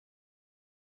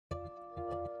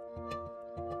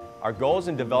Our goals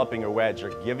in developing a wedge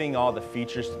are giving all the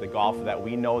features to the golfer that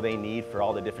we know they need for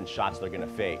all the different shots they're going to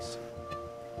face.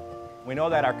 We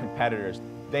know that our competitors,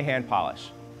 they hand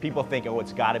polish. People think, oh,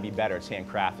 it's got to be better, it's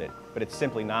handcrafted, but it's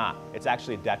simply not. It's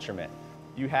actually a detriment.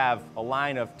 You have a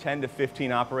line of 10 to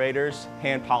 15 operators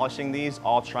hand polishing these,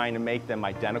 all trying to make them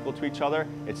identical to each other.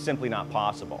 It's simply not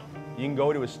possible. You can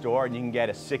go to a store and you can get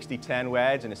a 60-10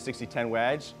 wedge and a 60-10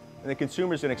 wedge, and the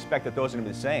consumer's going to expect that those are going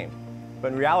to be the same.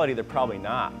 But in reality, they're probably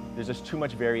not. There's just too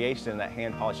much variation in that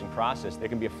hand polishing process. There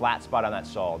can be a flat spot on that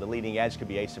sole. The leading edge could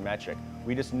be asymmetric.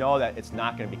 We just know that it's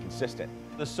not going to be consistent.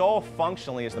 The sole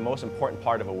functionally is the most important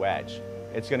part of a wedge.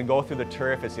 It's going to go through the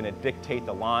turf, it's going to dictate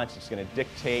the launch, it's going to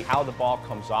dictate how the ball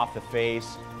comes off the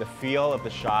face, the feel of the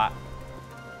shot.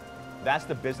 That's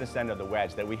the business end of the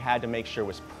wedge that we had to make sure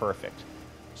was perfect.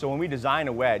 So when we design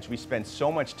a wedge, we spend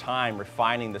so much time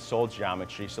refining the sole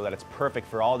geometry so that it's perfect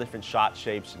for all different shot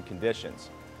shapes and conditions.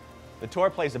 The tour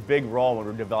plays a big role when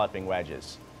we're developing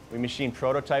wedges. We machine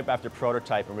prototype after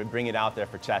prototype and we bring it out there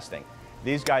for testing.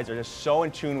 These guys are just so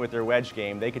in tune with their wedge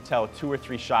game, they could tell 2 or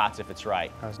 3 shots if it's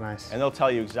right. That was nice. And they'll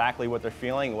tell you exactly what they're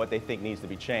feeling and what they think needs to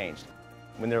be changed.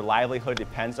 When their livelihood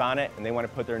depends on it and they want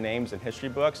to put their names in history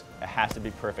books, it has to be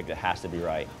perfect, it has to be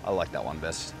right. I like that one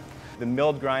best. The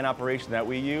milled grind operation that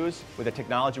we use, with the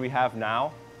technology we have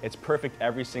now, it's perfect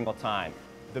every single time.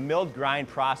 The milled grind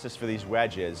process for these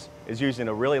wedges is using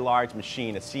a really large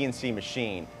machine, a CNC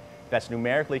machine, that's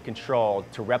numerically controlled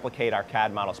to replicate our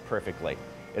CAD models perfectly.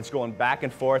 It's going back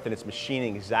and forth and it's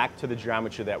machining exact to the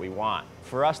geometry that we want.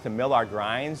 For us to mill our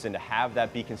grinds and to have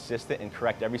that be consistent and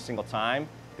correct every single time,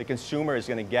 the consumer is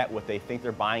going to get what they think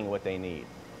they're buying and what they need.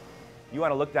 You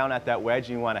want to look down at that wedge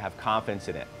and you want to have confidence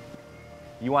in it.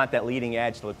 You want that leading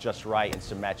edge to look just right and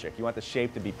symmetric. You want the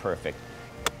shape to be perfect.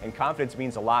 And confidence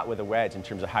means a lot with a wedge in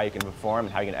terms of how you can perform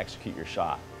and how you can execute your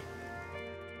shot.